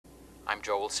I'm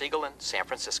Joel Siegel in San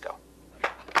Francisco.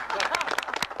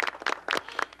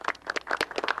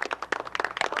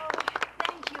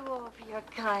 Thank you all for your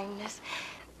kindness.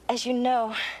 As you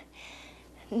know,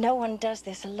 no one does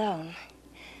this alone.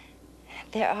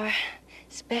 There are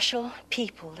special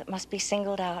people that must be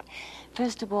singled out.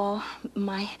 First of all,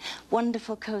 my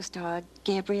wonderful co-star,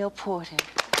 Gabriel Porter.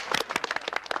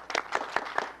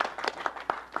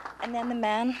 And then the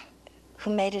man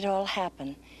who made it all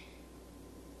happen,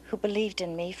 who believed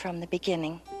in me from the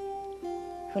beginning,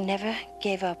 who never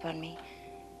gave up on me,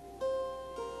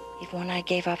 even when I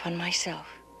gave up on myself.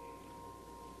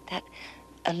 That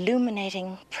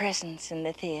illuminating presence in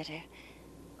the theater.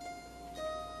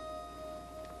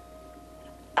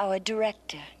 Our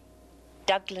director,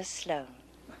 Douglas Sloan.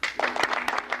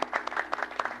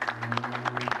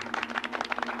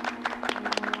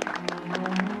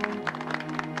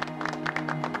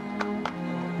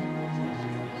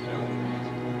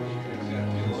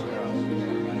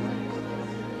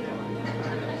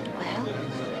 Well,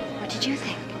 what did you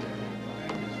think?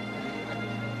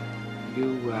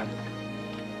 You,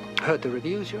 heard the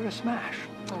reviews. You're a smash.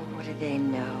 Oh, what do they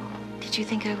know? Did you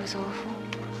think I was awful?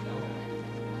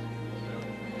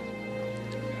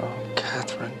 Oh,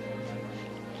 Catherine.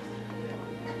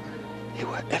 You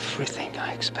were everything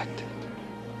I expected.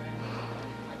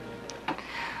 Oh,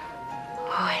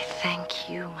 I thank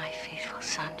you, my faithful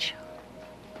Sancho.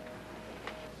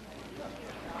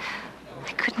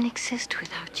 I couldn't exist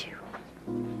without you.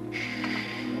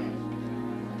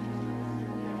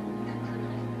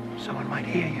 Someone might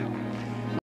hear you.